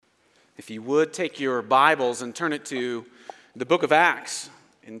If you would, take your Bibles and turn it to the book of Acts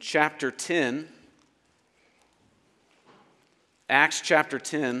in chapter 10. Acts chapter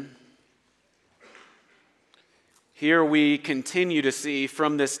 10. Here we continue to see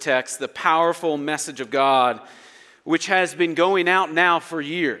from this text the powerful message of God, which has been going out now for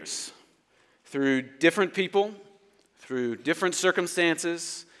years through different people, through different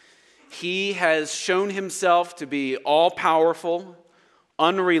circumstances. He has shown himself to be all-powerful,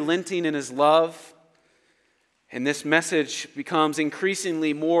 unrelenting in his love, and this message becomes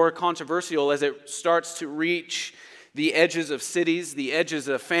increasingly more controversial as it starts to reach the edges of cities, the edges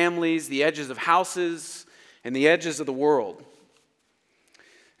of families, the edges of houses, and the edges of the world.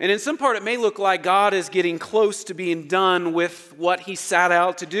 And in some part, it may look like God is getting close to being done with what he set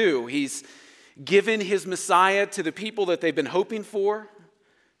out to do. He's given his Messiah to the people that they've been hoping for.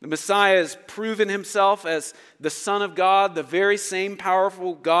 The Messiah has proven himself as the Son of God, the very same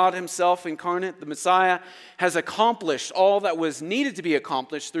powerful God himself incarnate. The Messiah has accomplished all that was needed to be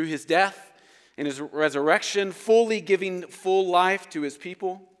accomplished through his death and his resurrection, fully giving full life to his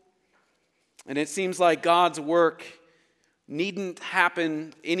people. And it seems like God's work needn't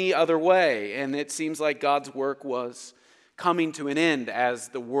happen any other way. And it seems like God's work was coming to an end as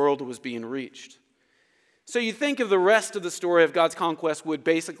the world was being reached. So you think of the rest of the story of God's conquest would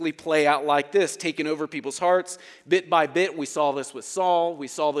basically play out like this, taking over people's hearts bit by bit. We saw this with Saul, we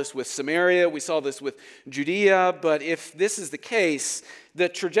saw this with Samaria, we saw this with Judea. But if this is the case, the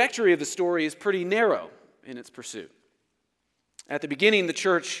trajectory of the story is pretty narrow in its pursuit. At the beginning, the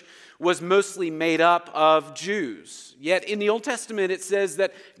church was mostly made up of Jews. Yet in the Old Testament, it says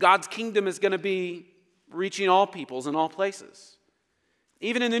that God's kingdom is going to be reaching all peoples in all places.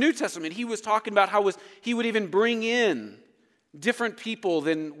 Even in the New Testament, he was talking about how he would even bring in different people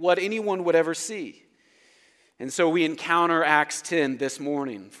than what anyone would ever see. And so we encounter Acts 10 this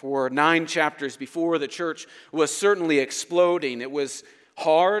morning. For 9 chapters before, the church was certainly exploding. It was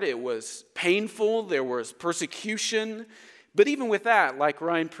hard, it was painful, there was persecution. But even with that, like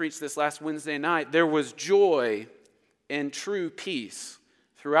Ryan preached this last Wednesday night, there was joy and true peace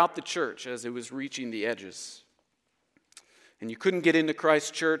throughout the church as it was reaching the edges. And you couldn't get into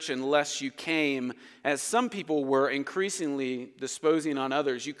Christ's church unless you came, as some people were increasingly disposing on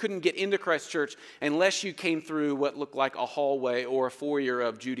others. You couldn't get into Christ's church unless you came through what looked like a hallway or a foyer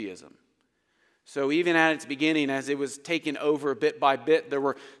of Judaism. So even at its beginning, as it was taken over bit by bit, there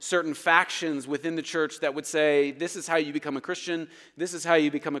were certain factions within the church that would say, this is how you become a Christian, this is how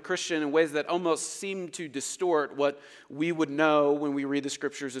you become a Christian, in ways that almost seem to distort what we would know when we read the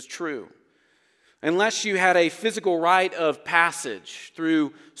scriptures as true. Unless you had a physical rite of passage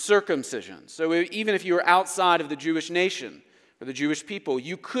through circumcision. So even if you were outside of the Jewish nation or the Jewish people,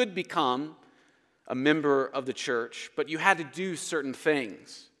 you could become a member of the church, but you had to do certain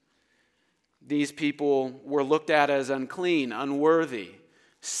things. These people were looked at as unclean, unworthy,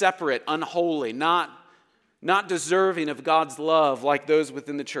 separate, unholy, not deserving of God's love like those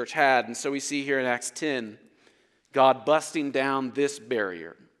within the church had. And so we see here in Acts 10, God busting down this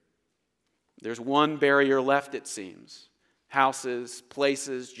barrier. There's one barrier left, it seems. Houses,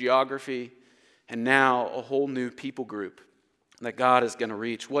 places, geography, and now a whole new people group that God is going to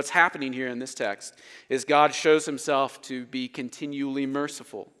reach. What's happening here in this text is God shows himself to be continually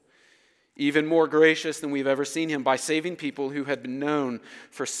merciful, even more gracious than we've ever seen him, by saving people who had been known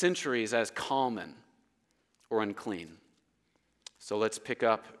for centuries as common or unclean. So let's pick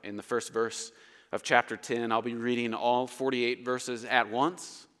up in the first verse of chapter 10. I'll be reading all 48 verses at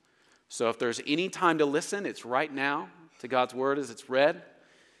once. So if there's any time to listen, it's right now to God's word as it's read.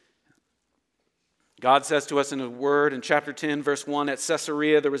 God says to us in a word in chapter 10, verse 1, at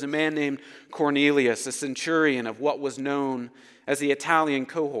Caesarea there was a man named Cornelius, a centurion of what was known as the Italian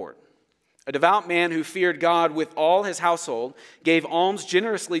cohort. A devout man who feared God with all his household, gave alms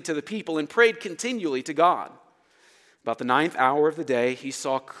generously to the people, and prayed continually to God. About the 9th hour of the day, he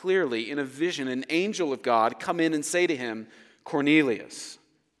saw clearly in a vision an angel of God come in and say to him, Cornelius.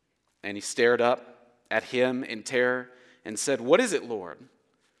 And he stared up at him in terror and said, What is it, Lord?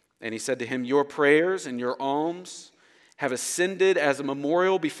 And he said to him, Your prayers and your alms have ascended as a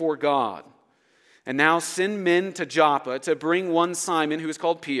memorial before God. And now send men to Joppa to bring one Simon, who is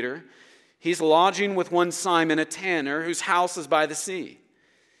called Peter. He's lodging with one Simon, a tanner, whose house is by the sea.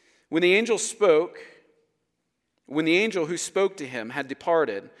 When the angel who spoke to him had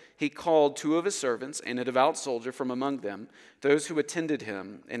departed, he called 2 of his servants and a devout soldier from among them, those who attended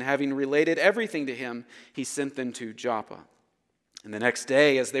him, and having related everything to him, he sent them to Joppa. And the next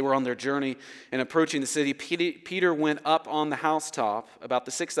day, as they were on their journey and approaching the city, Peter went up on the housetop about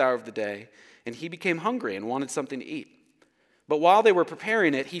the 6th hour of the day, and he became hungry and wanted something to eat. But while they were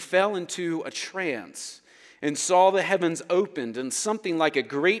preparing it, he fell into a trance and saw the heavens opened and something like a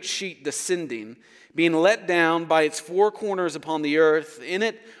great sheet descending, being let down by its four corners upon the earth. In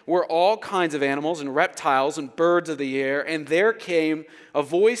it were all kinds of animals and reptiles and birds of the air. And there came a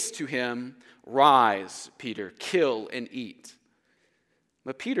voice to him, "Rise, Peter, kill and eat."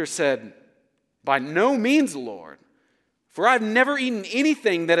 But Peter said, "By no means, Lord, for I have never eaten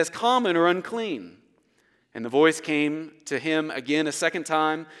anything that is common or unclean." And the voice came to him again a second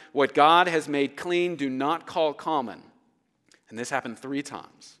time, "What God has made clean, do not call common." And this happened 3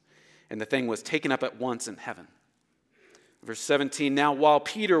 times. And the thing was taken up at once in heaven. Verse 17, now while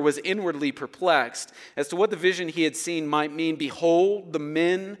Peter was inwardly perplexed as to what the vision he had seen might mean, behold, the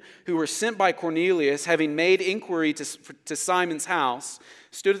men who were sent by Cornelius, having made inquiry to Simon's house,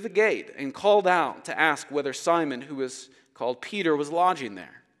 stood at the gate and called out to ask whether Simon, who was called Peter, was lodging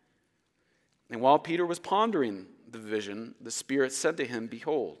there. And while Peter was pondering the vision, the Spirit said to him,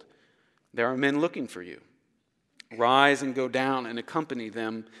 "Behold, there are men looking for you. Rise and go down and accompany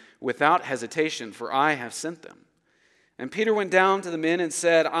them without hesitation, for I have sent them." And Peter went down to the men and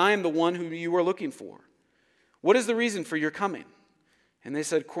said, "I am the one who you are looking for. What is the reason for your coming?" And they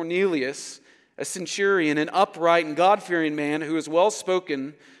said, "Cornelius, a centurion, an upright and God-fearing man who is well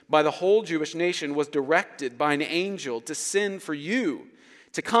spoken by the whole Jewish nation, was directed by an angel to send for you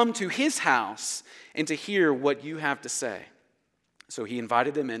to come to his house and to hear what you have to say." So he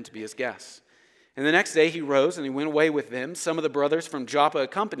invited them in to be his guests. And the next day he rose and he went away with them. Some of the brothers from Joppa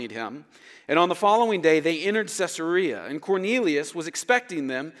accompanied him. And on the following day they entered Caesarea. And Cornelius was expecting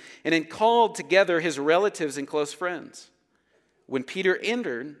them and had called together his relatives and close friends. When Peter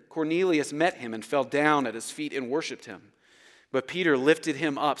entered, Cornelius met him and fell down at his feet and worshipped him. But Peter lifted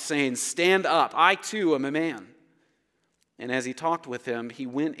him up, saying, "Stand up, I too am a man." And as he talked with him, he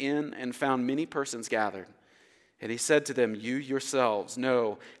went in and found many persons gathered. And he said to them, "You yourselves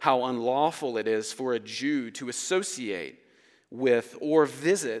know how unlawful it is for a Jew to associate with or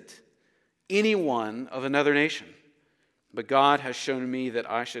visit anyone of another nation. But God has shown me that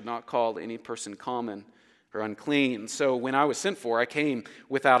I should not call any person common or unclean. So when I was sent for, I came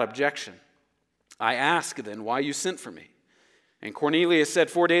without objection. I ask then why you sent for me." And Cornelius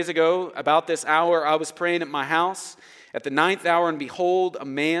said, 4 days ago, about this hour, I was praying at my house at the 9th hour, and behold, a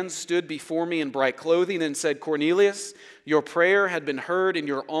man stood before me in bright clothing and said, "Cornelius, your prayer had been heard and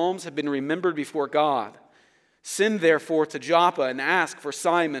your alms have been remembered before God. Send therefore to Joppa and ask for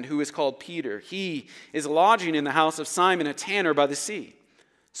Simon, who is called Peter. He is lodging in the house of Simon, a tanner by the sea.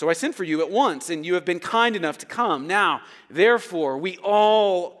 So I sent for you at once, and you have been kind enough to come. Now, therefore, we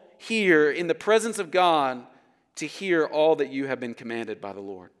all here in the presence of God to hear all that you have been commanded by the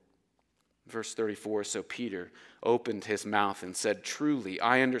Lord." Verse 34, so Peter opened his mouth and said, "Truly,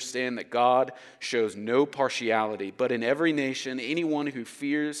 I understand that God shows no partiality, but in every nation, anyone who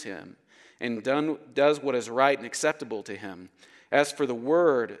fears him and does what is right and acceptable to him. As for the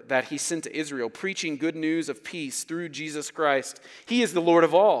word that he sent to Israel, preaching good news of peace through Jesus Christ, he is the Lord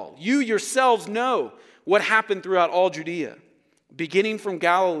of all. You yourselves know what happened throughout all Judea, beginning from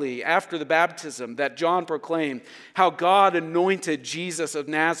Galilee after the baptism that John proclaimed, how God anointed Jesus of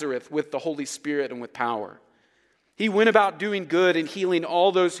Nazareth with the Holy Spirit and with power. He went about doing good and healing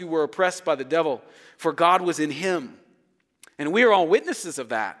all those who were oppressed by the devil, for God was in him. And we are all witnesses of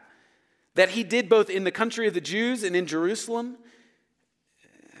that he did both in the country of the Jews and in Jerusalem.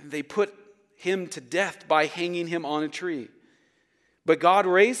 They put him to death by hanging him on a tree. But God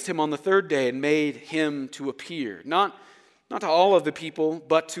raised him on the 3rd day and made him to appear, not to all of the people,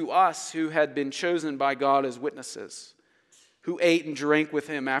 but to us who had been chosen by God as witnesses, who ate and drank with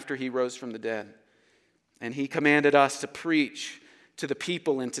him after he rose from the dead. And he commanded us to preach to the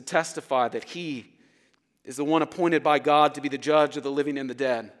people and to testify that he is the one appointed by God to be the judge of the living and the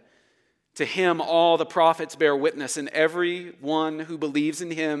dead. To him all the prophets bear witness, and every one who believes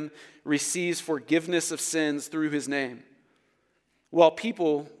in him receives forgiveness of sins through his name." While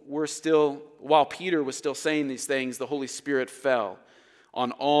Peter was still saying these things, the Holy Spirit fell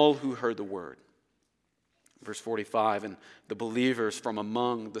on all who heard the word. Verse 45, and the believers from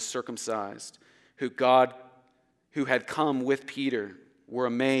among the circumcised who had come with Peter were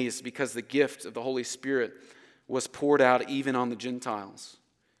amazed because the gift of the Holy Spirit was poured out even on the Gentiles.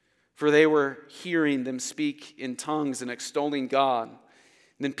 For they were hearing them speak in tongues and extolling God. And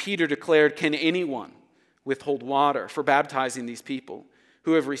then Peter declared, "Can anyone withhold water for baptizing these people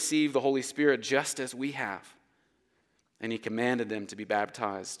who have received the Holy Spirit just as we have?" And he commanded them to be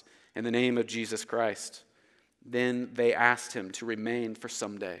baptized in the name of Jesus Christ. Then they asked him to remain for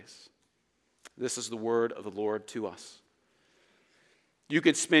some days. This is the word of the Lord to us. You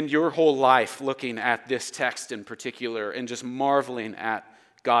could spend your whole life looking at this text in particular and just marveling at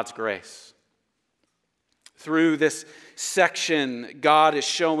God's grace. Through this section, God is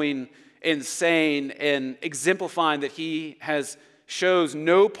showing and saying and exemplifying that he shows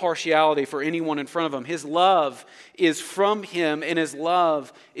no partiality for anyone in front of him. His love is from him, and his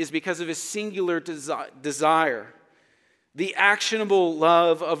love is because of his singular desire. The actionable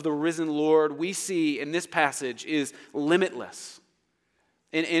love of the risen Lord we see in this passage is limitless.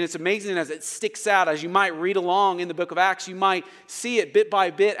 And it's amazing as it sticks out. As you might read along in the book of Acts, you might see it bit by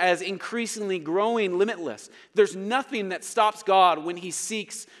bit as increasingly growing limitless. There's nothing that stops God when he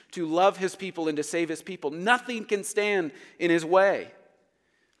seeks to love his people and to save his people. Nothing can stand in his way.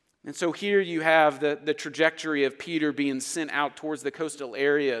 And so here you have the trajectory of Peter being sent out towards the coastal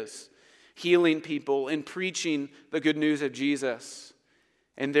areas, healing people and preaching the good news of Jesus.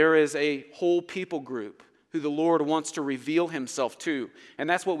 And there is a whole people group who the Lord wants to reveal himself to. And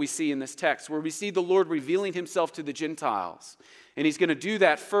that's what we see in this text, where we see the Lord revealing himself to the Gentiles. And he's going to do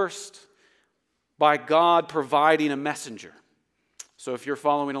that first by God providing a messenger. So if you're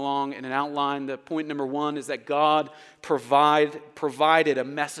following along in an outline, the point number one is that God provided a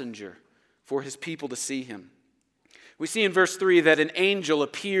messenger for his people to see him. We see in verse 3 that an angel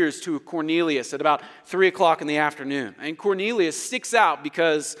appears to Cornelius at about 3 o'clock in the afternoon. And Cornelius sticks out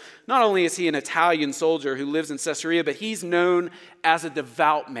because not only is he an Italian soldier who lives in Caesarea, but he's known as a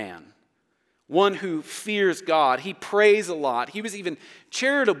devout man, one who fears God. He prays a lot. He was even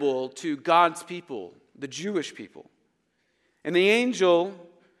charitable to God's people, the Jewish people. And the angel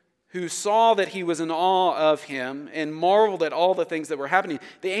who saw that he was in awe of him and marveled at all the things that were happening,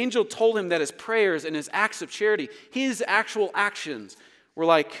 the angel told him that his prayers and his acts of charity, his actual actions, were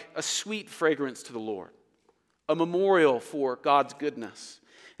like a sweet fragrance to the Lord, a memorial for God's goodness.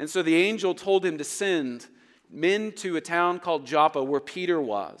 And so the angel told him to send men to a town called Joppa where Peter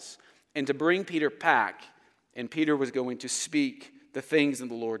was, and to bring Peter back, and Peter was going to speak the things of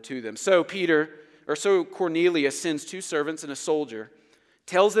the Lord to them. So Cornelius sends 2 servants and a soldier,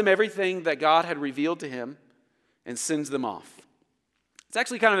 tells them everything that God had revealed to him, and sends them off. It's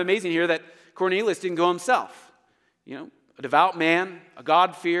actually kind of amazing here that Cornelius didn't go himself. A devout man, a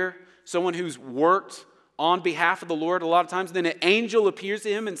God-fearer, someone who's worked on behalf of the Lord a lot of times. Then an angel appears to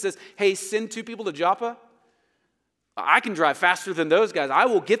him and says, hey, send 2 people to Joppa. I can drive faster than those guys. I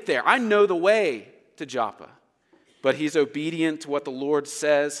will get there. I know the way to Joppa. But he's obedient to what the Lord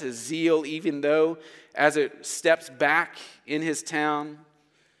says, his zeal, even though as it steps back in his town,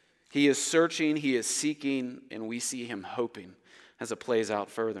 he is searching, he is seeking, and we see him hoping as it plays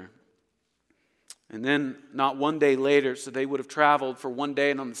out further. And then not one day later, so they would have traveled for one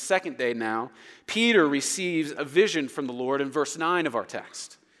day, and on the second day now, Peter receives a vision from the Lord in verse 9 of our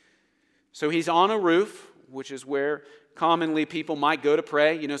text. So he's on a roof, which is where commonly people might go to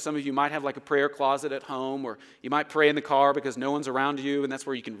pray. Some of you might have like a prayer closet at home, or you might pray in the car because no one's around you, and that's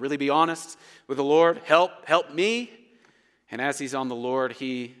where you can really be honest with the Lord. Help me. And as he's on the Lord,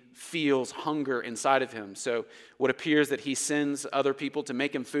 he feels hunger inside of him. So what appears that he sends other people to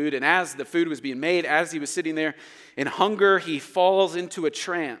make him food. And as the food was being made, as he was sitting there in hunger, he falls into a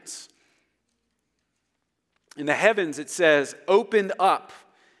trance. In the heavens, it says, opened up.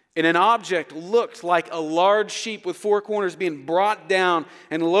 And an object looked like a large sheep with 4 corners being brought down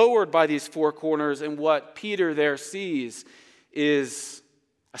and lowered by these 4 corners. And what Peter there sees is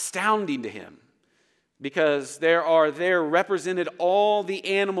astounding to him, because there represented all the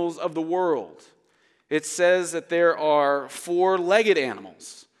animals of the world. It says that there are 4-legged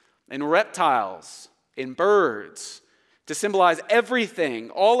animals and reptiles and birds to symbolize everything.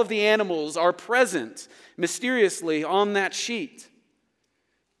 All of the animals are present mysteriously on that sheet.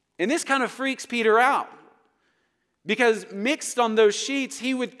 And this kind of freaks Peter out, because mixed on those sheets,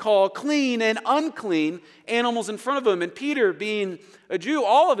 he would call clean and unclean animals in front of him. And Peter, being a Jew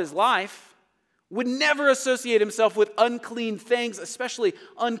all of his life, would never associate himself with unclean things, especially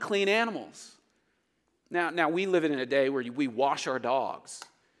unclean animals. Now we live in a day where we wash our dogs,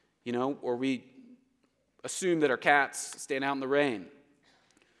 or we assume that our cats stand out in the rain.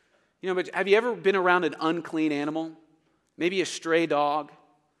 But have you ever been around an unclean animal? Maybe a stray dog?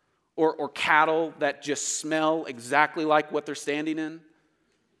 Or cattle that just smell exactly like what they're standing in?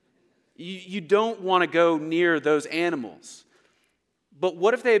 You don't want to go near those animals. But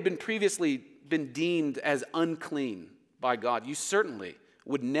what if they had previously been deemed as unclean by God? You certainly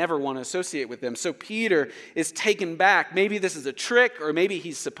would never want to associate with them. So Peter is taken back. Maybe this is a trick, or maybe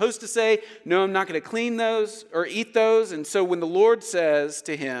he's supposed to say, no, I'm not going to clean those or eat those. And so when the Lord says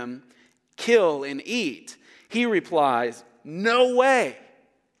to him, kill and eat, he replies, no way.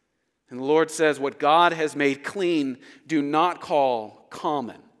 And the Lord says, what God has made clean, do not call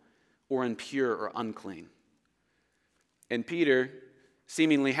common or impure or unclean. And Peter,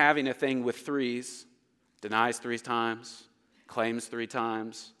 seemingly having a thing with threes, denies 3 times, claims 3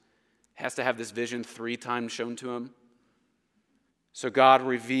 times, has to have this vision 3 times shown to him. So God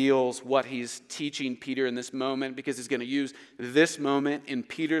reveals what he's teaching Peter in this moment, because he's going to use this moment in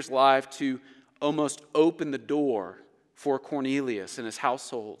Peter's life to almost open the door for Cornelius and his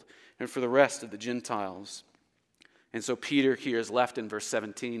household and for the rest of the Gentiles. And so Peter here is left in verse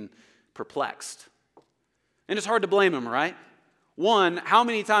 17 perplexed. And it's hard to blame him, right? One, how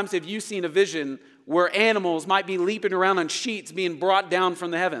many times have you seen a vision where animals might be leaping around on sheets being brought down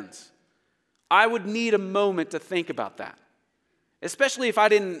from the heavens? I would need a moment to think about that, especially if I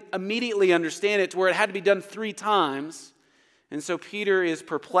didn't immediately understand it to where it had to be done 3 times. And so Peter is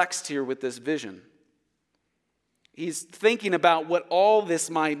perplexed here with this vision. He's thinking about what all this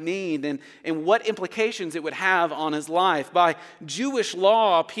might mean and what implications it would have on his life. By Jewish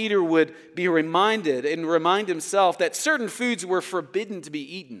law, Peter would be reminded and remind himself that certain foods were forbidden to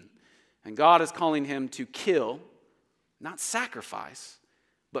be eaten. And God is calling him to kill, not sacrifice,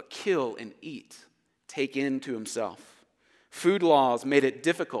 but kill and eat, take into himself. Food laws made it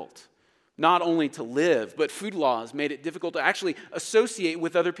difficult not only to live, but food laws made it difficult to actually associate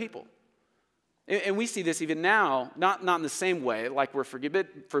with other people. And we see this even now, not in the same way, like we're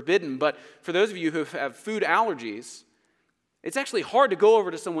forbidden, but for those of you who have food allergies, it's actually hard to go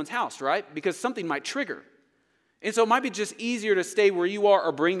over to someone's house, right? Because something might trigger. And so it might be just easier to stay where you are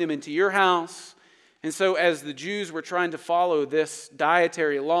or bring them into your house. And so as the Jews were trying to follow this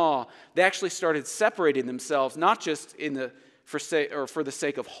dietary law, they actually started separating themselves, not just for the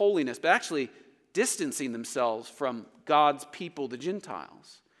sake of holiness, but actually distancing themselves from God's people, the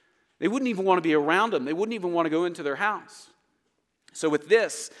Gentiles. They wouldn't even want to be around them. They wouldn't even want to go into their house. So with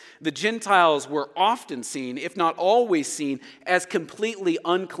this, the Gentiles were often seen, if not always seen, as completely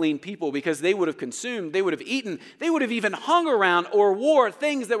unclean people, because they would have consumed, they would have eaten, they would have even hung around or wore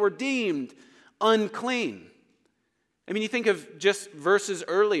things that were deemed unclean. I mean, you think of just verses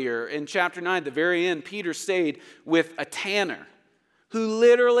earlier in chapter 9, at the very end, Peter stayed with a tanner who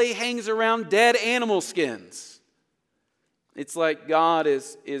literally hangs around dead animal skins. It's like God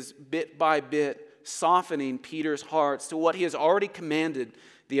is bit by bit softening Peter's hearts to what he has already commanded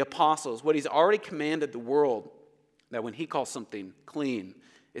the apostles, what he's already commanded the world, that when he calls something clean,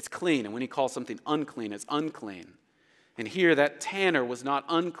 it's clean, and when he calls something unclean, it's unclean. And here that tanner was not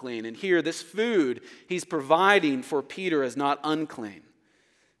unclean, and here this food he's providing for Peter is not unclean.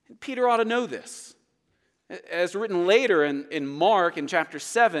 And Peter ought to know this. As written later in Mark in chapter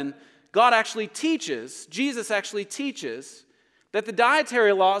 7, Jesus actually teaches that the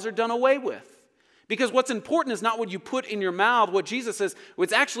dietary laws are done away with. Because what's important is not what you put in your mouth. What Jesus says,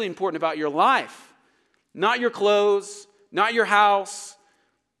 what's actually important about your life. Not your clothes, not your house,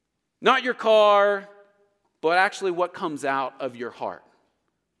 not your car, but actually what comes out of your heart.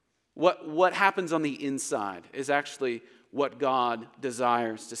 What happens on the inside is actually what God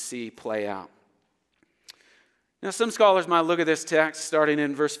desires to see play out. Now, some scholars might look at this text starting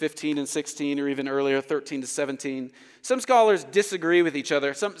in verse 15 and 16, or even earlier, 13 to 17. Some scholars disagree with each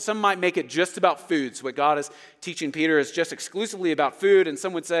other. Some might make it just about foods. What God is teaching Peter is just exclusively about food, and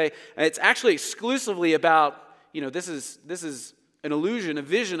some would say it's actually exclusively about, this is an illusion, a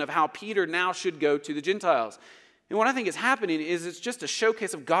vision of how Peter now should go to the Gentiles. And what I think is happening is it's just a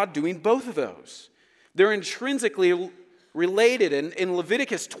showcase of God doing both of those. They're intrinsically related. In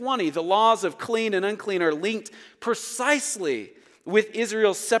Leviticus 20, the laws of clean and unclean are linked precisely with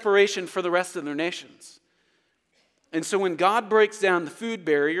Israel's separation for the rest of their nations. And so when God breaks down the food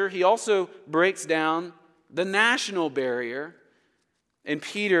barrier, he also breaks down the national barrier, and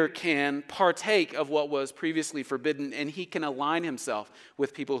Peter can partake of what was previously forbidden, and he can align himself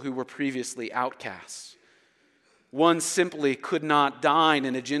with people who were previously outcasts. One simply could not dine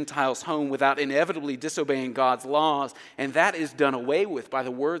in a Gentile's home without inevitably disobeying God's laws, and that is done away with by the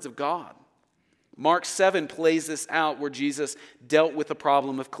words of God. Mark 7 plays this out where Jesus dealt with the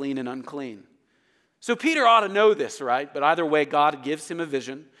problem of clean and unclean. So Peter ought to know this, right? But either way, God gives him a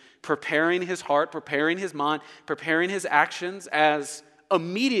vision, preparing his heart, preparing his mind, preparing his actions, as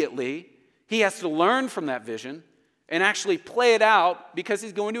immediately he has to learn from that vision and actually play it out, because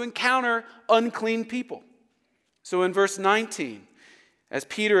he's going to encounter unclean people. So in verse 19, as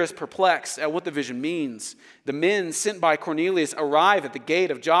Peter is perplexed at what the vision means, the men sent by Cornelius arrive at the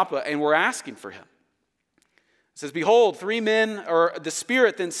gate of Joppa and were asking for him. It says, behold, 3 men, or the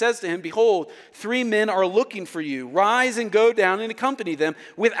Spirit then says to him, behold, 3 men are looking for you. Rise and go down and accompany them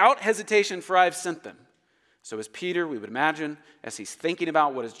without hesitation, for I have sent them. So as Peter, we would imagine, as he's thinking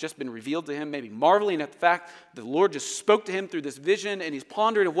about what has just been revealed to him, maybe marveling at the fact that the Lord just spoke to him through this vision, and he's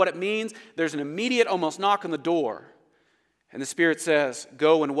pondering of what it means, there's an immediate almost knock on the door. And the Spirit says,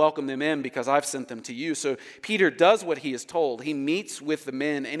 go and welcome them in because I've sent them to you. So Peter does what he is told. He meets with the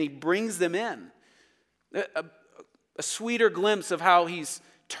men and he brings them in. A sweeter glimpse of how he's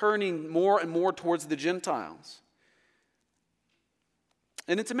turning more and more towards the Gentiles.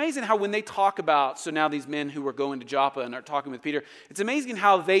 And it's amazing how when they talk about, so now these men who were going to Joppa and are talking with Peter, it's amazing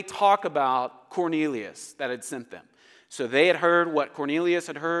how they talk about Cornelius that had sent them. So they had heard what Cornelius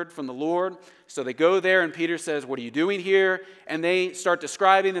had heard from the Lord. So they go there and Peter says, what are you doing here? And they start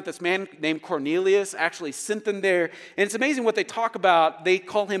describing that this man named Cornelius actually sent them there. And it's amazing what they talk about. They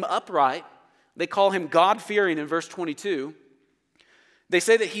call him upright. They call him God-fearing in verse 22. They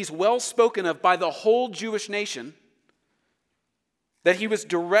say that he's well spoken of by the whole Jewish nation.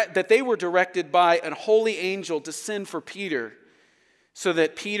 That they were directed by a holy angel to send for Peter so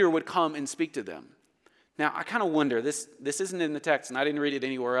that Peter would come and speak to them. Now, I kind of wonder, this isn't in the text and I didn't read it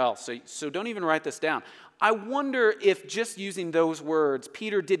anywhere else, so don't even write this down. I wonder if just using those words,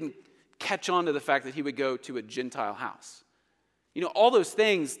 Peter didn't catch on to the fact that he would go to a Gentile house. You know, all those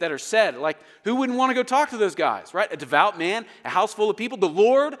things that are said, like who wouldn't want to go talk to those guys, right? A devout man, a house full of people, the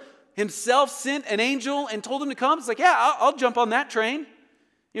Lord himself sent an angel and told him to come. It's like, yeah, I'll jump on that train.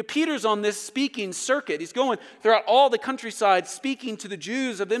 You know, Peter's on this speaking circuit. He's going throughout all the countryside speaking to the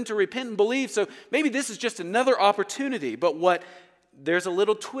Jews of them to repent and believe. So maybe this is just another opportunity. But there's a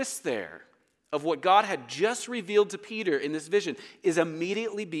little twist there of what God had just revealed to Peter in this vision is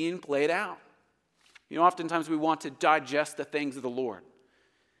immediately being played out. You know, oftentimes we want to digest the things of the Lord.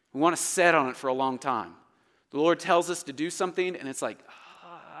 We want to sit on it for a long time. The Lord tells us to do something and it's like,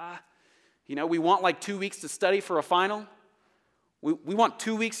 you know, we want like 2 weeks to study for a final. We want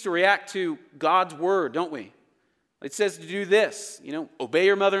 2 weeks to react to God's word, don't we? It says to do this, you know, obey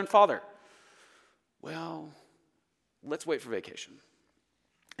your mother and father. Well, let's wait for vacation.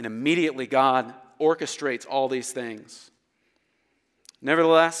 And immediately God orchestrates all these things.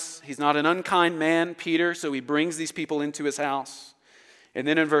 Nevertheless, he's not an unkind man, Peter, so he brings these people into his house. And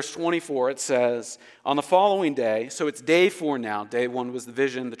then in verse 24 it says, on the following day, so it's day 4 now. Day 1 was the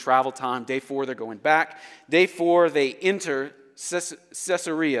vision, the travel time. Day 4 they're going back. Day 4 they enter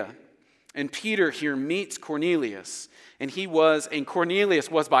Caesarea. And Peter here meets Cornelius. And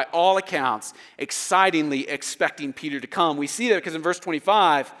Cornelius was by all accounts excitingly expecting Peter to come. We see that because in verse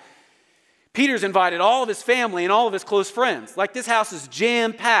 25, Peter's invited all of his family and all of his close friends. Like this house is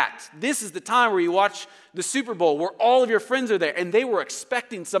jam-packed. This is the time where you watch the Super Bowl, where all of your friends are there. And they were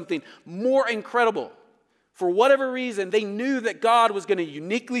expecting something more incredible. For whatever reason, they knew that God was going to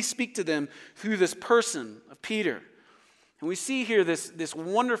uniquely speak to them through this person of Peter. And we see here this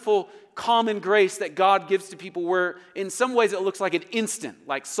wonderful common grace that God gives to people where in some ways it looks like an instant,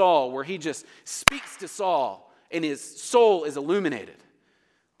 like Saul, where he just speaks to Saul and his soul is illuminated.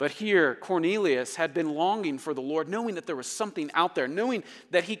 But here, Cornelius had been longing for the Lord, knowing that there was something out there, knowing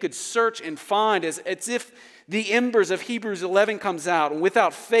that he could search and find, as if the embers of Hebrews 11 comes out. And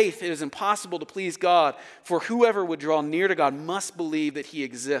without faith, it is impossible to please God, for whoever would draw near to God must believe that he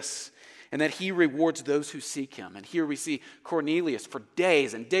exists and that he rewards those who seek him. And here we see Cornelius for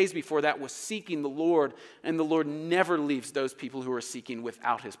days and days before that was seeking the Lord, and the Lord never leaves those people who are seeking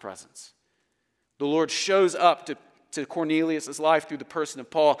without his presence. The Lord shows up to Cornelius' life through the person of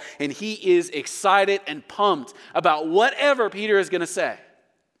Paul, and he is excited and pumped about whatever Peter is going to say.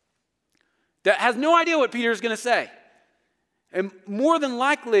 That has no idea what Peter is going to say. And more than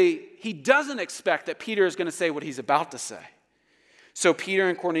likely, he doesn't expect that Peter is going to say what he's about to say. So Peter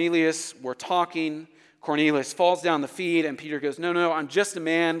and Cornelius were talking. Cornelius falls down the feet, and Peter goes, no, I'm just a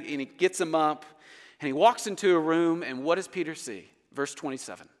man. And he gets him up, and he walks into a room, and what does Peter see? Verse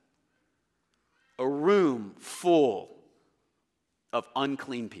 27. A room full of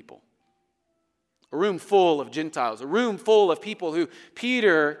unclean people. A room full of Gentiles. A room full of people who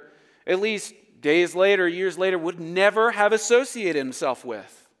Peter, at least days later, years later, would never have associated himself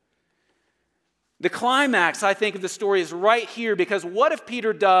with. The climax, I think, of the story is right here, because what if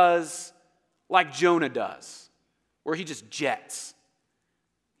Peter does like Jonah does, where he just jets?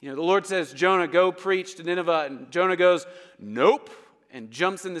 You know, the Lord says, Jonah, go preach to Nineveh, and Jonah goes, nope, and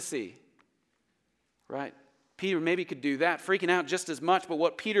jumps in the sea. Right? Peter maybe could do that, freaking out just as much, but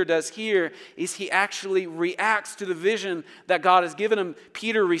what Peter does here is he actually reacts to the vision that God has given him.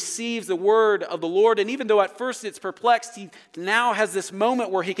 Peter receives the word of the Lord, and even though at first it's perplexed, he now has this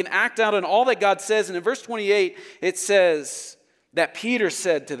moment where he can act out on all that God says. And in verse 28, it says that Peter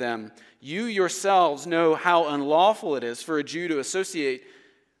said to them, you yourselves know how unlawful it is for a Jew to associate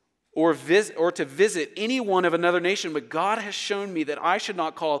or to visit anyone of another nation, but God has shown me that I should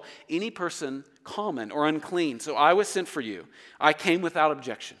not call any person common or unclean. So I was sent for you. I came without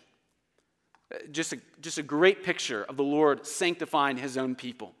objection. Just a great picture of the Lord sanctifying his own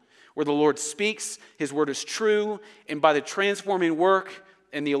people, where the Lord speaks, his word is true, and by the transforming work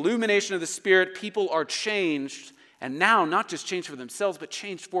and the illumination of the Spirit, people are changed, and now not just changed for themselves, but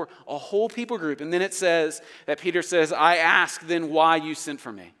changed for a whole people group. And then it says that Peter says, I ask then why you sent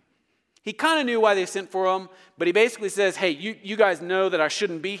for me. He kind of knew why they sent for him, but he basically says, hey, you guys know that I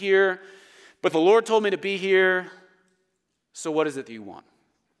shouldn't be here, but the Lord told me to be here, so what is it that you want?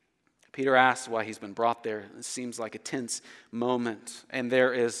 Peter asks why he's been brought there. It seems like a tense moment, and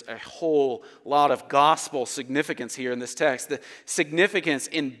there is a whole lot of gospel significance here in this text. The significance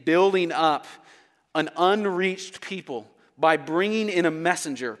in building up an unreached people by bringing in a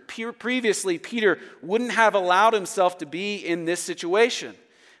messenger. Previously, Peter wouldn't have allowed himself to be in this situation.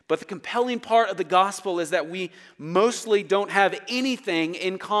 But the compelling part of the gospel is that we mostly don't have anything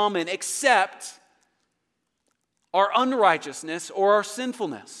in common except our unrighteousness or our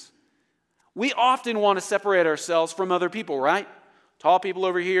sinfulness. We often want to separate ourselves from other people, right? Tall people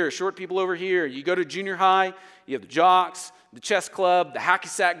over here, short people over here. You go to junior high, you have the jocks, the chess club, the hacky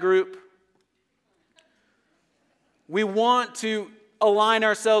sack group. We want to align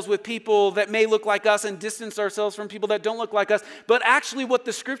ourselves with people that may look like us and distance ourselves from people that don't look like us. But actually what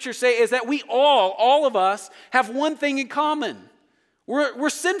the scriptures say is that we all of us, have one thing in common. We're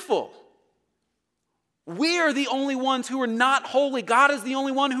sinful. We are the only ones who are not holy. God is the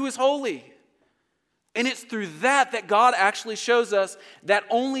only one who is holy. And it's through that God actually shows us that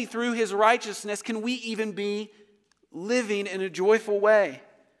only through his righteousness can we even be living in a joyful way.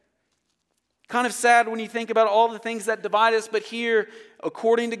 Kind of sad when you think about all the things that divide us, but here,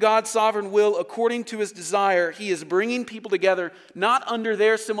 according to God's sovereign will, according to his desire, he is bringing people together, not under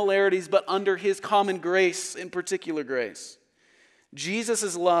their similarities, but under his common grace, in particular grace.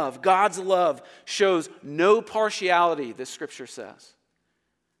 Jesus' love, God's love, shows no partiality, this scripture says.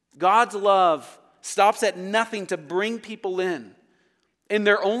 God's love stops at nothing to bring people in, and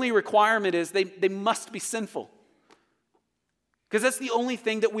their only requirement is they must be sinful. Because that's the only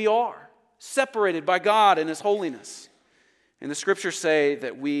thing that we are. Separated by God and his holiness. And the scriptures say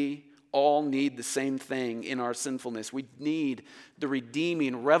that we all need the same thing in our sinfulness. We need the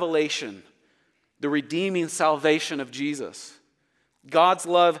redeeming revelation, the redeeming salvation of Jesus. God's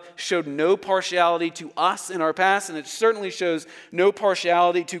love showed no partiality to us in our past, and it certainly shows no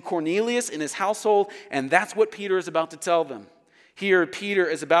partiality to Cornelius and his household, and that's what Peter is about to tell them. Here, Peter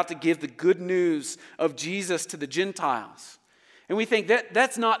is about to give the good news of Jesus to the Gentiles. And we think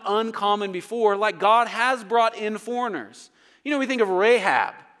that's not uncommon before, like God has brought in foreigners. You know, we think of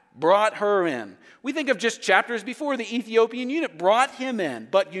Rahab, brought her in. We think of just chapters before, the Ethiopian eunuch brought him in,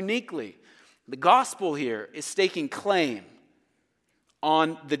 but uniquely. The gospel here is staking claim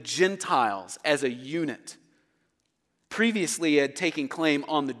on the Gentiles as a unit. Previously, it had taken claim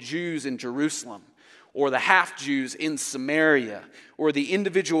on the Jews in Jerusalem, or the half-Jews in Samaria, or the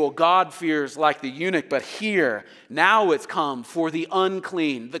individual God-fearers like the eunuch. But here, now it's come for the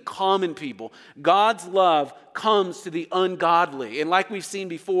unclean, the common people. God's love comes to the ungodly. And like we've seen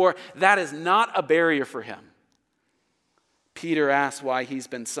before, that is not a barrier for him. Peter asks why he's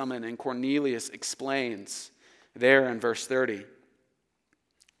been summoned, and Cornelius explains there in verse 30,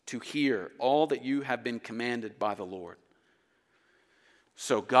 to hear all that you have been commanded by the Lord.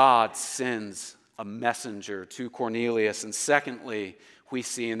 So God sends a messenger to Cornelius. And secondly, we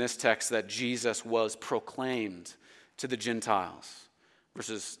see in this text that Jesus was proclaimed to the Gentiles.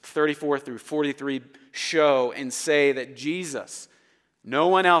 Verses 34 through 43 show and say that Jesus, no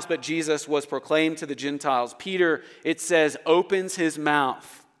one else but Jesus, was proclaimed to the Gentiles. Peter, it says, opens his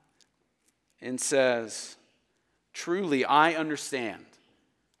mouth and says, truly I understand.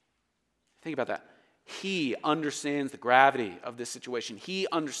 Think about that. He understands the gravity of this situation. He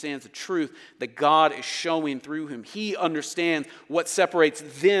understands the truth that God is showing through him. He understands what separates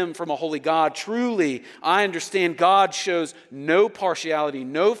them from a holy God. Truly, I understand God shows no partiality,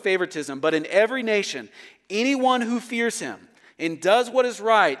 no favoritism, but in every nation, anyone who fears him and does what is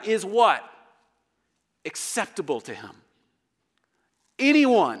right is what? Acceptable to him.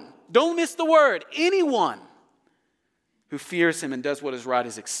 Anyone, don't miss the word, anyone who fears him and does what is right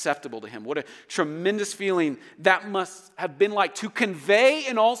is acceptable to him. What a tremendous feeling that must have been like to convey,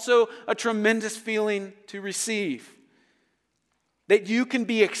 and also a tremendous feeling to receive. That you can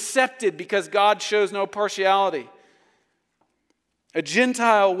be accepted because God shows no partiality. A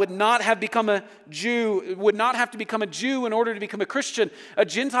Gentile would not have become a Jew, would not have to become a Jew in order to become a Christian. A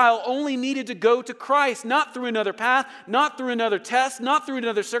Gentile only needed to go to Christ, not through another path, not through another test, not through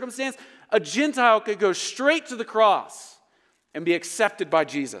another circumstance. A Gentile could go straight to the cross and be accepted by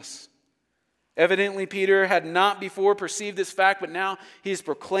Jesus. Evidently, Peter had not before perceived this fact, but now he's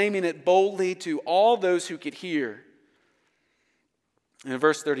proclaiming it boldly to all those who could hear. In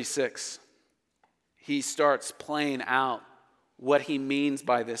verse 36, he starts playing out what he means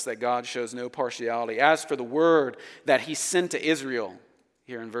by this, that God shows no partiality. As for the word that he sent to Israel,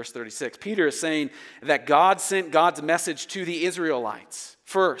 here in verse 36, Peter is saying that God sent God's message to the Israelites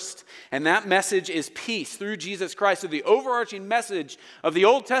first. And that message is peace through Jesus Christ. So the overarching message of the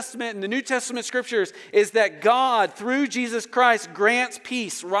Old Testament and the New Testament scriptures is that God, through Jesus Christ, grants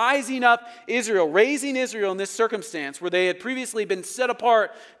peace, raising Israel in this circumstance where they had previously been set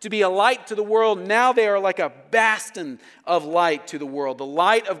apart to be a light to the world. Now they are like a bastion of light to the world. The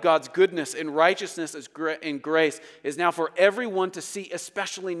light of God's goodness and righteousness and grace is now for everyone to see,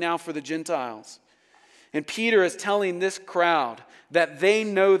 especially now for the Gentiles. And Peter is telling this crowd that they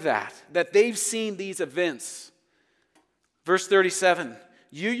know that they've seen these events. Verse 37,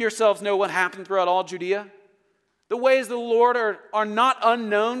 you yourselves know what happened throughout all Judea. The ways of the Lord are not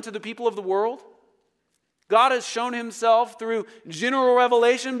unknown to the people of the world. God has shown himself through general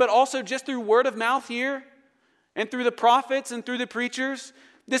revelation, but also just through word of mouth here, and through the prophets and through the preachers,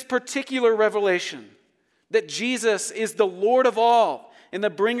 this particular revelation that Jesus is the Lord of all and the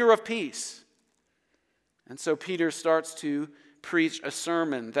bringer of peace. And so Peter starts to preach a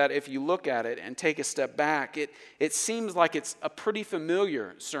sermon that if you look at it and take a step back, it seems like it's a pretty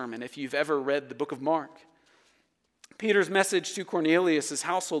familiar sermon if you've ever read the book of Mark. Peter's message to Cornelius'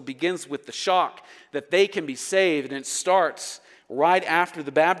 household begins with the shock that they can be saved, and it starts right after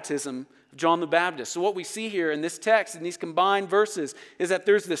the baptism of John the Baptist. So what we see here in this text, in these combined verses, is that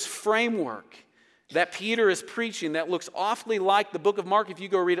there's this framework that Peter is preaching that looks awfully like the book of Mark if you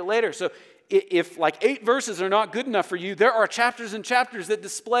go read it later. So if like 8 verses are not good enough for you, there are chapters and chapters that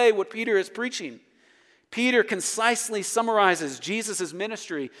display what Peter is preaching. Peter concisely summarizes Jesus'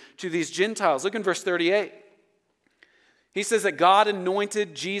 ministry to these Gentiles. Look in verse 38. He says that God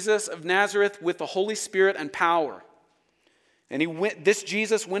anointed Jesus of Nazareth with the Holy Spirit and power. And this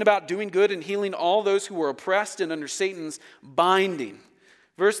Jesus went about doing good and healing all those who were oppressed and under Satan's binding.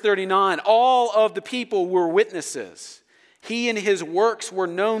 Verse 39, all of the people were witnesses. He and his works were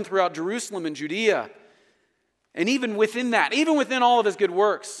known throughout Jerusalem and Judea. And even within all of his good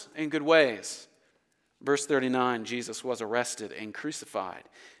works and good ways, verse 39, Jesus was arrested and crucified.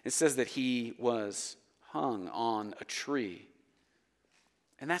 It says that he was hung on a tree.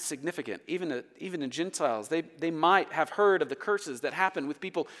 And that's significant. Even the Gentiles, they might have heard of the curses that happen with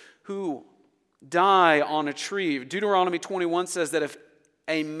people who die on a tree. Deuteronomy 21 says that if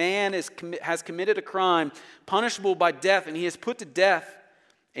a man has committed a crime punishable by death, and he is put to death,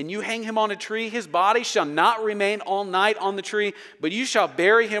 and you hang him on a tree, his body shall not remain all night on the tree, but you shall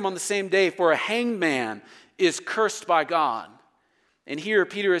bury him on the same day, for a hanged man is cursed by God. And here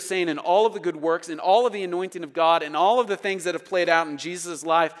Peter is saying in all of the good works, in all of the anointing of God, and all of the things that have played out in Jesus'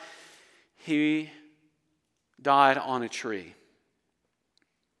 life, he died on a tree.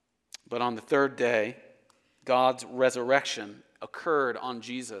 But on the third day, God's resurrection occurred on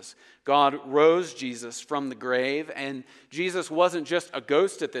Jesus. God rose Jesus from the grave, and Jesus wasn't just a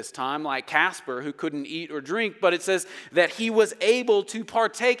ghost at this time like Casper who couldn't eat or drink, but it says that he was able to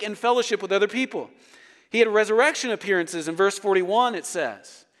partake in fellowship with other people. He had resurrection appearances. In verse 41 it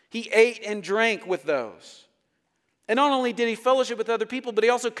says, he ate and drank with those. And not only did he fellowship with other people, but he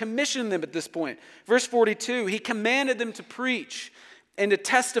also commissioned them at this point. Verse 42, he commanded them to preach and to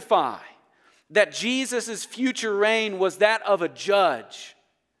testify that Jesus' future reign was that of a judge.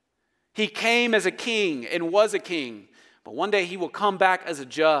 He came as a king and was a king, but one day he will come back as a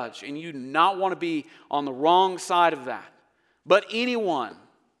judge, and you do not want to be on the wrong side of that. But anyone,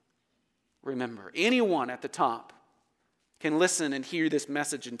 remember, anyone at the top can listen and hear this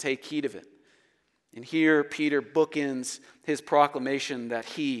message and take heed of it. And here Peter bookends his proclamation that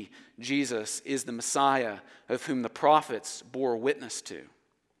he, Jesus, is the Messiah of whom the prophets bore witness to.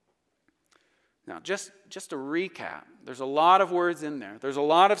 Now, just to recap, there's a lot of words in there. There's a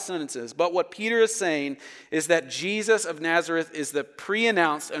lot of sentences. But what Peter is saying is that Jesus of Nazareth is the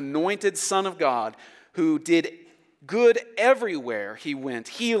pre-announced anointed Son of God who did good everywhere he went,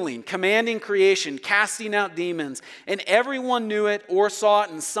 healing, commanding creation, casting out demons, and everyone knew it or saw it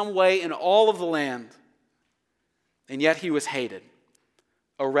in some way in all of the land. And yet he was hated,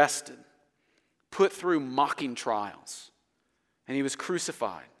 arrested, put through mocking trials, and he was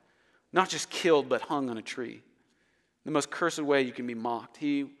crucified. Not just killed, but hung on a tree. The most cursed way you can be mocked.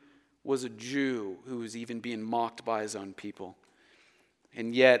 He was a Jew who was even being mocked by his own people.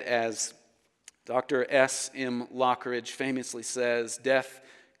 And yet, as Dr. S.M. Lockridge famously says, death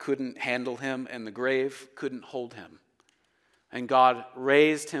couldn't handle him and the grave couldn't hold him. And God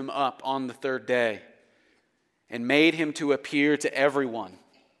raised him up on the third day and made him to appear to everyone.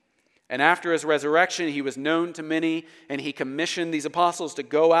 And after his resurrection, he was known to many, and he commissioned these apostles to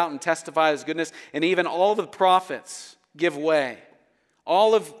go out and testify his goodness. And even all the prophets give way.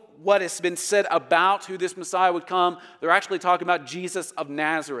 All of what has been said about who this Messiah would come, they're actually talking about Jesus of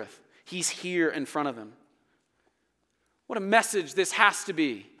Nazareth. He's here in front of them. What a message this has to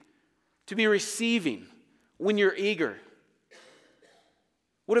be receiving when you're eager.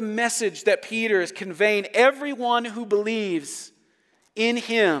 What a message that Peter is conveying. Everyone who believes in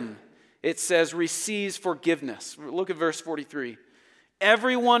him, it says, receives forgiveness. Look at verse 43.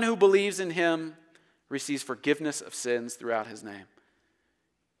 Everyone who believes in him receives forgiveness of sins throughout his name.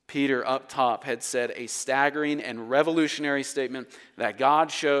 Peter up top had said a staggering and revolutionary statement that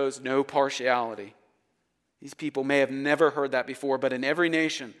God shows no partiality. These people may have never heard that before, but in every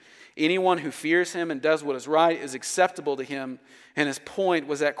nation, anyone who fears him and does what is right is acceptable to him. And his point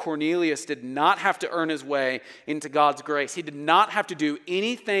was that Cornelius did not have to earn his way into God's grace. He did not have to do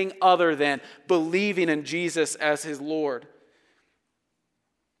anything other than believing in Jesus as his Lord.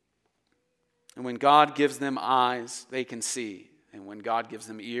 And when God gives them eyes, they can see. And when God gives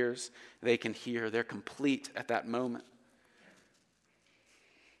them ears, they can hear. They're complete at that moment.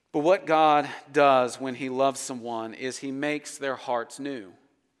 But what God does when he loves someone is he makes their hearts new.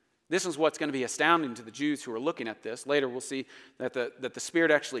 This is what's going to be astounding to the Jews who are looking at this. Later we'll see that the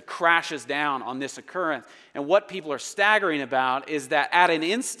Spirit actually crashes down on this occurrence. And what people are staggering about is that at an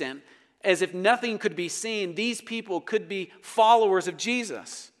instant, as if nothing could be seen, these people could be followers of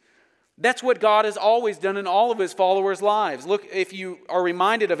Jesus. That's what God has always done in all of his followers' lives. Look, if you are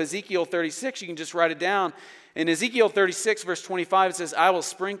reminded of Ezekiel 36, you can just write it down. In Ezekiel 36, verse 25, it says, I will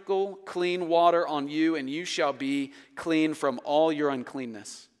sprinkle clean water on you, and you shall be clean from all your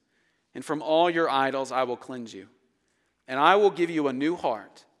uncleanness. And from all your idols I will cleanse you. And I will give you a new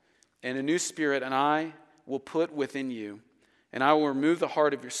heart and a new spirit, and I will put within you. And I will remove the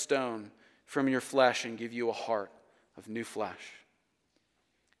heart of your stone from your flesh and give you a heart of new flesh.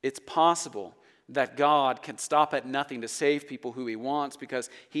 It's possible that God can stop at nothing to save people who he wants, because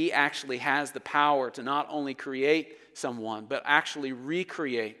he actually has the power to not only create someone, but actually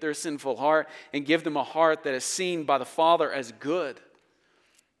recreate their sinful heart and give them a heart that is seen by the Father as good.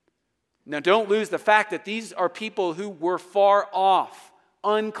 Now, don't lose the fact that these are people who were far off,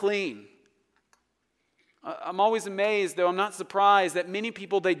 unclean. I'm always amazed, though I'm not surprised, that many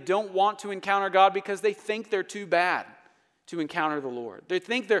people, they don't want to encounter God because they think they're too bad to encounter the Lord. They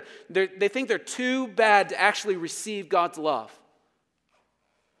think they're too bad to actually receive God's love.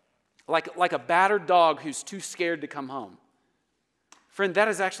 Like a battered dog who's too scared to come home. Friend, that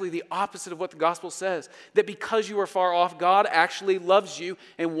is actually the opposite of what the gospel says. That because you are far off, God actually loves you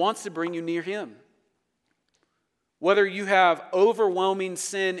and wants to bring you near him. Whether you have overwhelming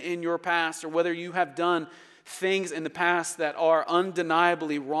sin in your past, or whether you have done things in the past that are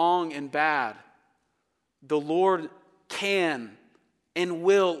undeniably wrong and bad, the Lord can and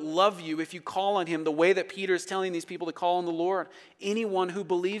will love you if you call on him the way that Peter is telling these people to call on the Lord. Anyone who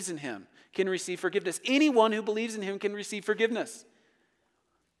believes in him can receive forgiveness. Anyone who believes in him can receive forgiveness.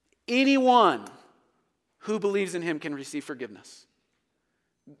 Anyone who believes in him can receive forgiveness.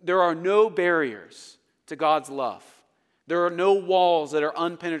 There are no barriers to God's love. There are no walls that are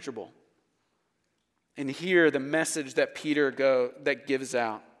impenetrable. And here, the message that Peter gives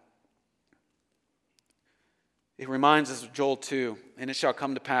out. It reminds us of Joel 2, and it shall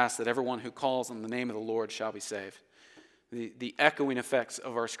come to pass that everyone who calls on the name of the Lord shall be saved. The echoing effects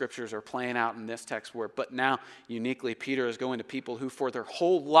of our scriptures are playing out in this text where, but now uniquely, Peter is going to people who for their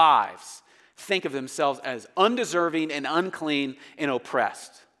whole lives think of themselves as undeserving and unclean and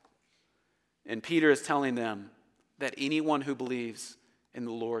oppressed. And Peter is telling them that anyone who believes in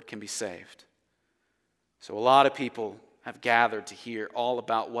the Lord can be saved. So a lot of people have gathered to hear all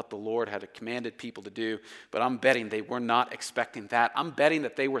about what the Lord had commanded people to do, but I'm betting they were not expecting that. I'm betting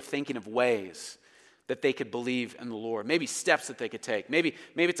that they were thinking of ways that they could believe in the Lord. Maybe steps that they could take. Maybe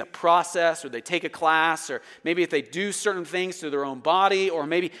it's a process, or they take a class, or maybe if they do certain things to their own body, or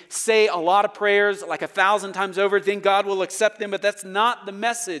maybe say a lot of prayers like 1,000 times over, then God will accept them. But that's not the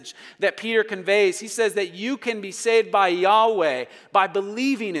message that Peter conveys. He says that you can be saved by Yahweh by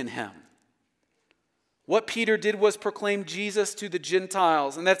believing in him. What Peter did was proclaim Jesus to the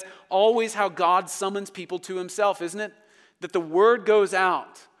Gentiles. And that's always how God summons people to himself, isn't it? That the word goes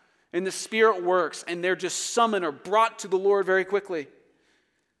out. And the Spirit works, and they're just summoned or brought to the Lord very quickly.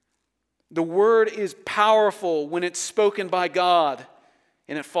 The word is powerful when it's spoken by God,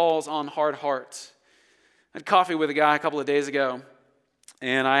 and it falls on hard hearts. I had coffee with a guy a couple of days ago,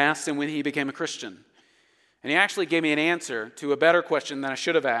 and I asked him when he became a Christian. And he actually gave me an answer to a better question than I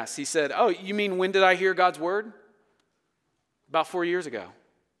should have asked. He said, "Oh, you mean when did I hear God's word?" About 4 years ago.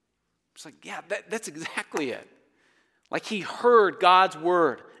 It's like, yeah, that's exactly it. Like he heard God's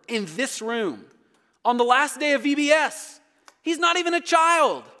word in this room on the last day of VBS. He's not even a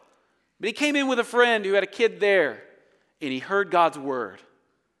child. But he came in with a friend who had a kid there, and he heard God's word.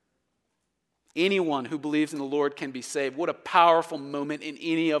 Anyone who believes in the Lord can be saved. What a powerful moment in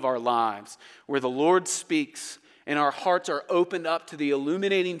any of our lives where the Lord speaks and our hearts are opened up to the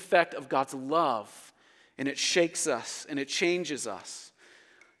illuminating effect of God's love, and it shakes us and it changes us.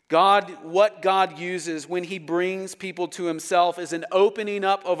 What God uses when he brings people to himself is an opening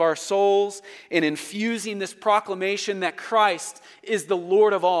up of our souls and infusing this proclamation that Christ is the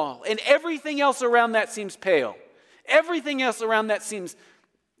Lord of all. And everything else around that seems pale. Everything else around that seems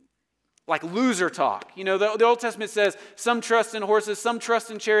like loser talk. You know, the Old Testament says some trust in horses, some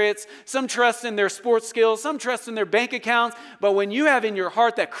trust in chariots, some trust in their sports skills, some trust in their bank accounts. But when you have in your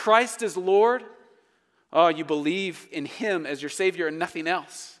heart that Christ is Lord, you believe in him as your Savior and nothing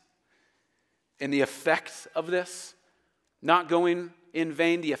else. And the effect of this, not going in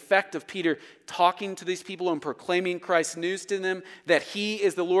vain, the effect of Peter talking to these people and proclaiming Christ's news to them, that he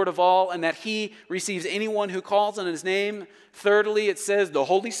is the Lord of all and that he receives anyone who calls on his name. Thirdly, it says the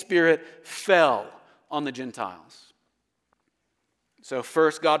Holy Spirit fell on the Gentiles. So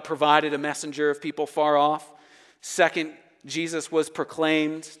first, God provided a messenger of people far off. Second, Jesus was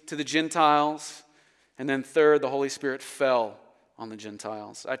proclaimed to the Gentiles. And then third, the Holy Spirit fell on the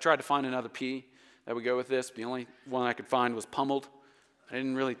Gentiles. I tried to find another P that would go with this. The only one I could find was pummeled. I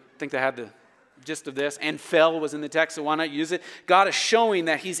didn't really think they had the gist of this. And fell was in the text, so why not use it? God is showing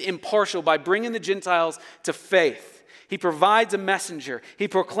that he's impartial by bringing the Gentiles to faith. He provides a messenger. He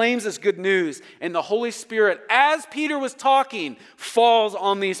proclaims this good news. And the Holy Spirit, as Peter was talking, falls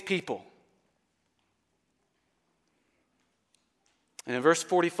on these people. And in verse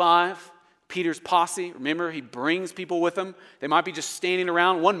 45, Peter's posse, remember, he brings people with him. They might be just standing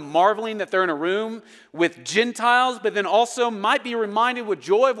around, one marveling that they're in a room with Gentiles, but then also might be reminded with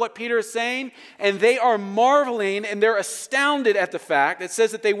joy of what Peter is saying. And they are marveling and they're astounded at the fact. It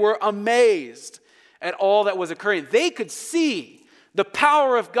says that they were amazed at all that was occurring. They could see the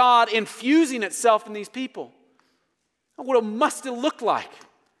power of God infusing itself in these people. What must it look like?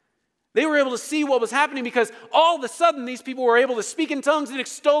 They were able to see what was happening because all of a sudden these people were able to speak in tongues and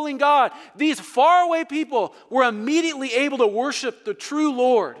extolling God. These faraway people were immediately able to worship the true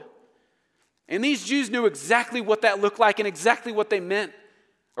Lord. And these Jews knew exactly what that looked like and exactly what they meant,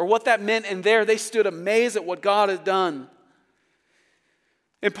 or what that meant. And there they stood amazed at what God had done.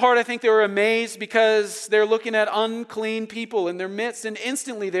 In part, I think they were amazed because they're looking at unclean people in their midst, and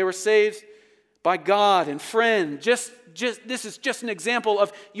instantly they were saved by God. And friend, this is just an example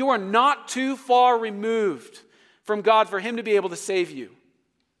of you are not too far removed from God for him to be able to save you.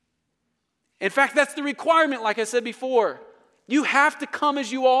 In fact, that's the requirement, like I said before. You have to come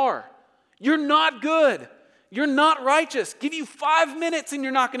as you are. You're not good. You're not righteous. Give you 5 minutes and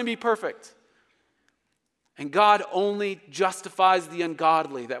you're not going to be perfect. And God only justifies the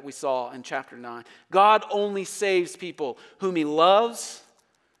ungodly that we saw in chapter 9. God only saves people whom he loves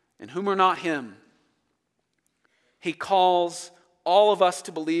and whom are not him. He calls all of us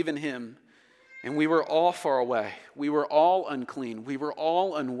to believe in him, and we were all far away. We were all unclean. We were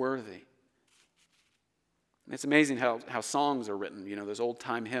all unworthy. And it's amazing how songs are written, those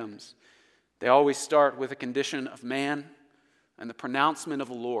old-time hymns. They always start with a condition of man and the pronouncement of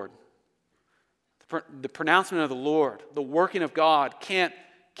the Lord. The pronouncement of the Lord, the working of God can't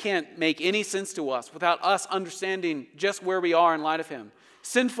make any sense to us without us understanding just where we are in light of him.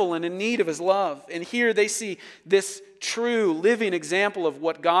 Sinful and in need of his love. And here they see this true living example of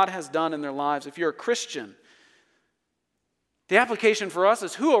what God has done in their lives. If you're a Christian, the application for us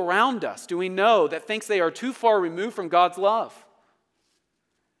is, who around us do we know that thinks they are too far removed from God's love?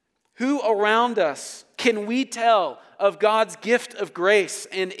 Who around us can we tell of God's gift of grace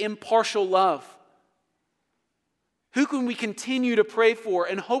and impartial love? Who can we continue to pray for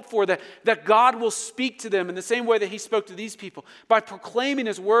and hope for that God will speak to them in the same way that he spoke to these people, by proclaiming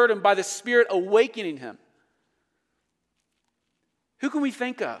his word and by the Spirit awakening him? Who can we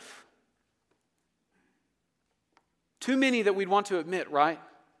think of? Too many that we'd want to admit, right?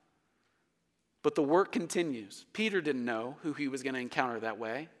 But the work continues. Peter didn't know who he was going to encounter that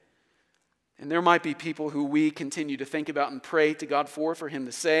way. And there might be people who we continue to think about and pray to God for him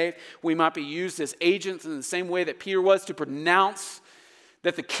to save. We might be used as agents in the same way that Peter was to pronounce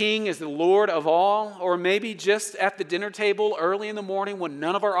that the King is the Lord of all. Or maybe just at the dinner table early in the morning when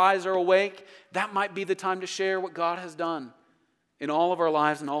none of our eyes are awake, that might be the time to share what God has done in all of our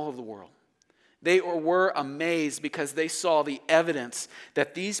lives and all of the world. They were amazed because they saw the evidence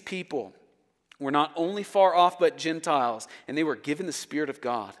that these people were not only far off but Gentiles, and they were given the Spirit of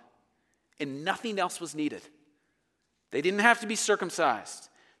God. And nothing else was needed. They didn't have to be circumcised.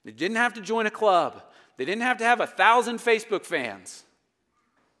 They didn't have to join a club. They didn't have to have 1,000 Facebook fans.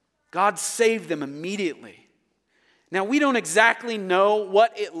 God saved them immediately. Now, we don't exactly know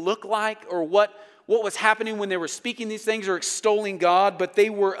what it looked like or what was happening when they were speaking these things or extolling God, but they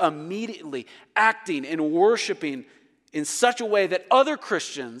were immediately acting and worshiping in such a way that other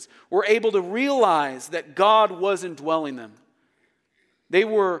Christians were able to realize that God was indwelling them. They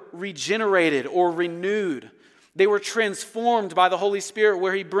were regenerated or renewed. They were transformed by the Holy Spirit,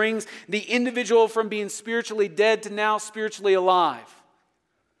 where He brings the individual from being spiritually dead to now spiritually alive.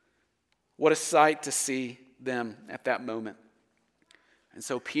 What a sight to see them at that moment. And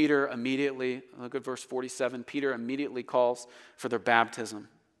so Peter immediately, look at verse 47, Peter immediately calls for their baptism.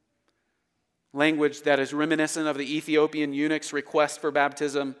 Language that is reminiscent of the Ethiopian eunuch's request for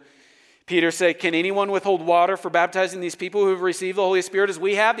baptism. Peter said, can anyone withhold water for baptizing these people who have received the Holy Spirit as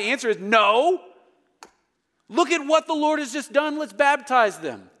we have? The answer is no. Look at what the Lord has just done. Let's baptize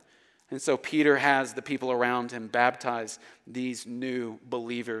them. And so Peter has the people around him baptize these new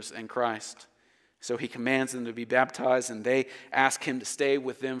believers in Christ. So he commands them to be baptized, and they ask him to stay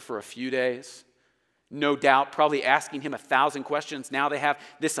with them for a few days. No doubt, probably asking him 1,000 questions. Now they have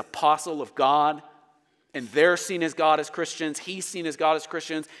this apostle of God, and they're seen as God as Christians. He's seen as God as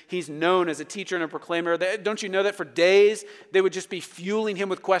Christians. He's known as a teacher and a proclaimer. Don't you know that for days they would just be fueling him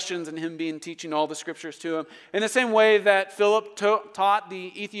with questions and him teaching all the scriptures to him? In the same way that Philip taught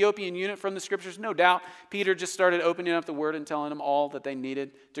the Ethiopian eunuch from the scriptures, no doubt Peter just started opening up the word and telling them all that they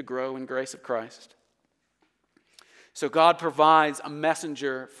needed to grow in grace of Christ. So God provides a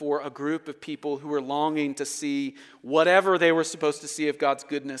messenger for a group of people who are longing to see whatever they were supposed to see of God's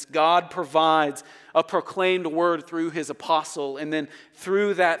goodness. God provides a proclaimed word through his apostle, and then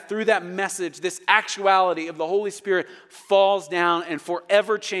through that message, this actuality of the Holy Spirit falls down and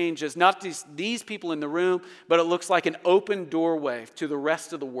forever changes not just these people in the room, but it looks like an open doorway to the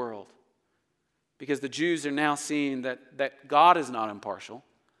rest of the world. Because the Jews are now seeing that God is not impartial.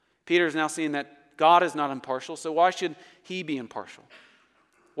 Peter is now seeing that God is not impartial, so why should he be impartial?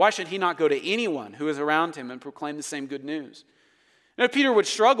 Why should he not go to anyone who is around him and proclaim the same good news? Now, Peter would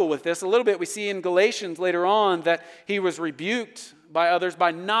struggle with this a little bit. We see in Galatians later on that he was rebuked by others by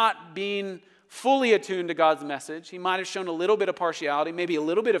not being fully attuned to God's message. He might have shown a little bit of partiality, maybe a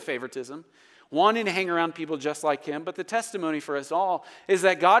little bit of favoritism, wanting to hang around people just like him. But the testimony for us all is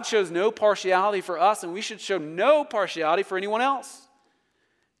that God shows no partiality for us, and we should show no partiality for anyone else.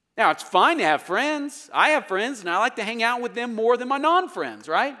 Now, it's fine to have friends. I have friends, and I like to hang out with them more than my non-friends,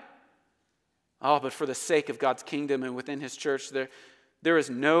 right? Oh, but for the sake of God's kingdom and within his church, there is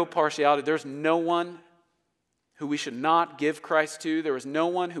no partiality. There's no one who we should not give Christ to. There is no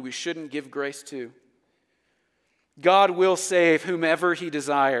one who we shouldn't give grace to. God will save whomever he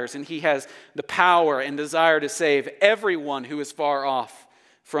desires, and he has the power and desire to save everyone who is far off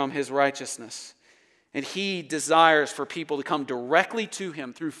from his righteousness. And he desires for people to come directly to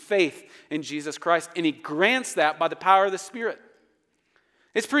him through faith in Jesus Christ. And he grants that by the power of the Spirit.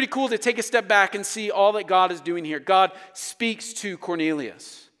 It's pretty cool to take a step back and see all that God is doing here. God speaks to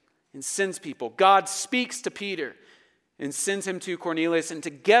Cornelius and sends people. God speaks to Peter and sends him to Cornelius. And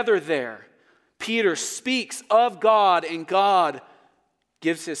together there, Peter speaks of God, and God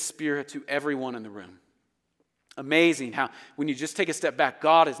gives his Spirit to everyone in the room. Amazing how when you just take a step back,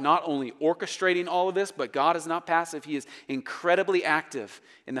 God is not only orchestrating all of this, but God is not passive. He is incredibly active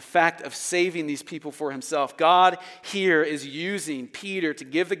in the fact of saving these people for himself. God here is using Peter to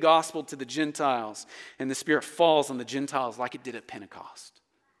give the gospel to the Gentiles, and the Spirit falls on the Gentiles like it did at Pentecost.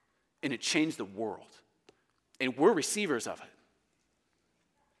 And it changed the world. And we're receivers of it.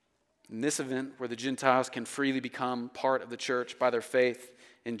 In this event, where the Gentiles can freely become part of the church by their faith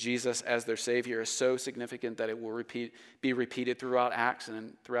in Jesus as their Savior, is so significant that it will be repeated throughout Acts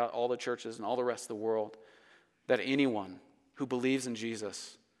and throughout all the churches and all the rest of the world, that anyone who believes in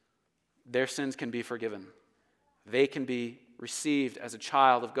Jesus, their sins can be forgiven. They can be received as a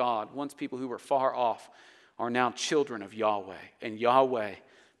child of God. Once people who were far off are now children of Yahweh, and Yahweh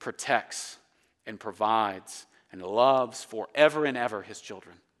protects and provides and loves forever and ever his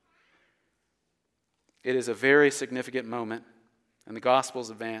children. It is a very significant moment in the gospel's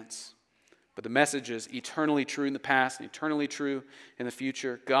advance. But the message is eternally true in the past and eternally true in the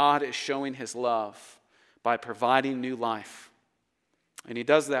future. God is showing his love by providing new life. And he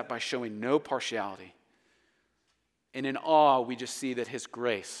does that by showing no partiality. And in awe, we just see that his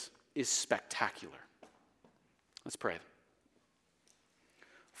grace is spectacular. Let's pray.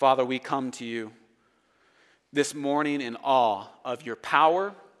 Father, we come to you this morning in awe of your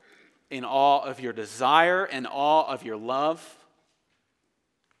power, in awe of your desire, in awe of your love.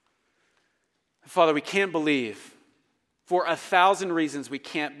 Father, we can't believe, for 1,000 reasons, we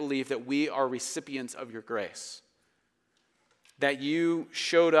can't believe that we are recipients of your grace. That you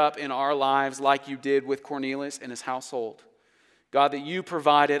showed up in our lives like you did with Cornelius and his household. God, that you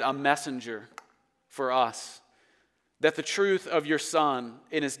provided a messenger for us. That the truth of your Son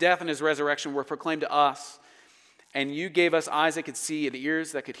in his death and his resurrection were proclaimed to us. And you gave us eyes that could see and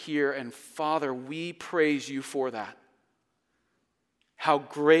ears that could hear. And Father, we praise you for that. How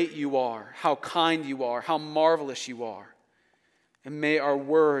great you are, how kind you are, how marvelous you are. And may our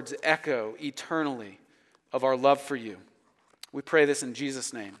words echo eternally of our love for you. We pray this in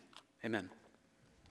Jesus' name. Amen.